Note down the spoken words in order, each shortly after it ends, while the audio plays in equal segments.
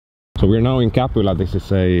So we're now in Käpylä. This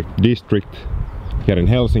is a district here in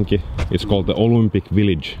Helsinki. It's called the Olympic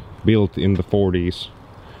Village, built in the 40s,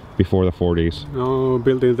 before the 40s. No,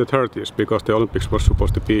 built in the 30s, because the Olympics was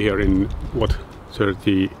supposed to be here in, what,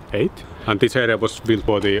 38? And this area was built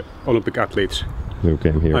for the Olympic athletes. Who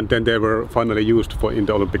came here. And then they were finally used for in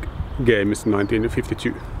the Olympic Games in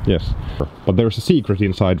 1952. Yes. But there's a secret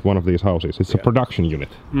inside one of these houses. It's a production unit.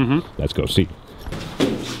 Let's go see.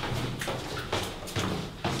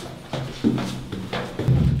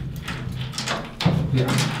 Yeah.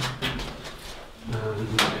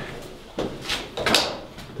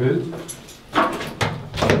 Good.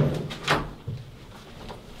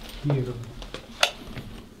 Here.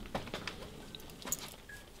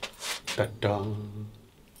 Ta-da!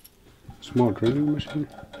 Small drilling machine.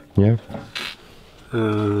 Yeah.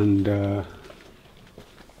 And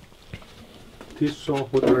this saw,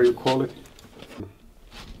 whatever you call it.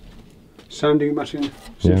 Sanding machine.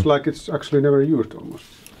 Seems like it's actually never used almost.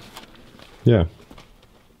 Yeah.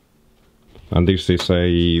 And this is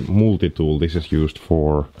a multi-tool. This is used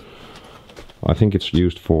for, I think it's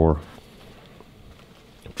used for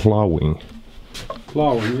plowing.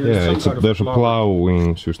 Plowing, yeah, there's a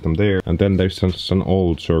plowing system there. And then there's an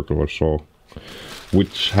old circular saw,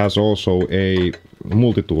 which has also a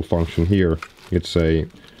multi-tool function here. It's a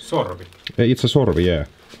sorvi. It's a sorvi, yeah.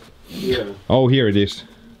 Yeah. Oh, here it is.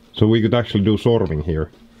 So we could actually do sorving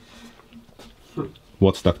here.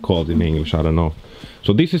 What's that called in English? I don't know.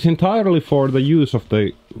 So this is entirely for the use of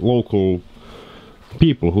the local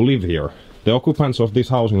people who live here. The occupants of this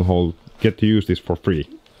housing hall get to use this for free.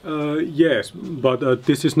 Yes, but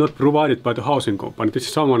this is not provided by the housing company. This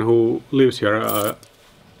is someone who lives here,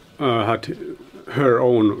 had her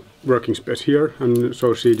own working space here, and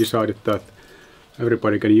so she decided that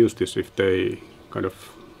everybody can use this if they kind of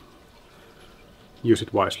use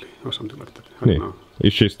it wisely or something like that. I don't know.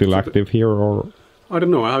 Is she still active here, or? I don't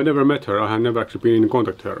know. I have never met her. I have never actually been in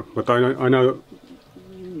contact with her. But I now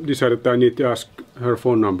decided that I need to ask her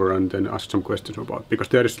phone number and then ask some questions about, because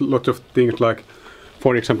there is lots of things like,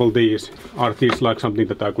 for example, these like something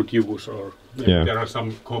that I could use, or there are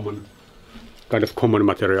some common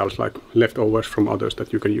materials like leftovers from others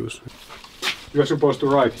that you can use. You are supposed to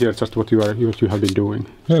write here just what you have been doing.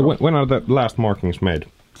 Yeah, so when are the last markings made?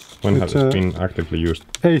 When has it been actively used?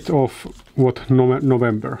 8th of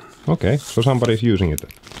November. Okay, so somebody's using it.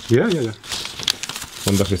 Yeah.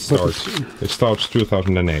 When does it start? It starts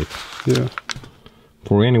 2008. Yeah.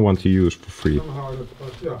 For anyone to use for free.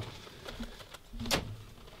 Yeah.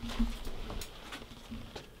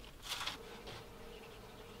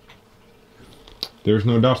 There's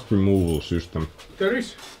no dust removal system. There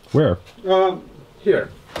is. Where? Here.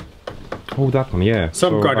 Oh, that one, yeah.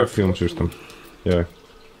 Some kind of film system. Yeah.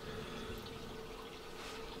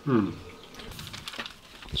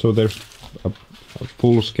 So there's a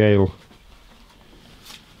full-scale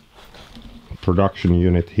production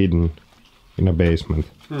unit hidden in a basement.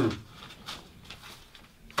 And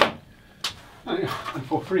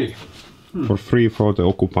for free. For free for the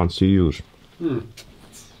occupants to use.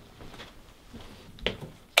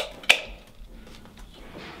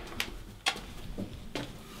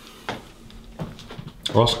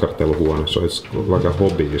 Askarteluhuone, so it's like a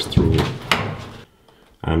hobbyist room.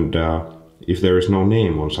 And if there is no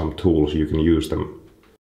name on some tools, you can use them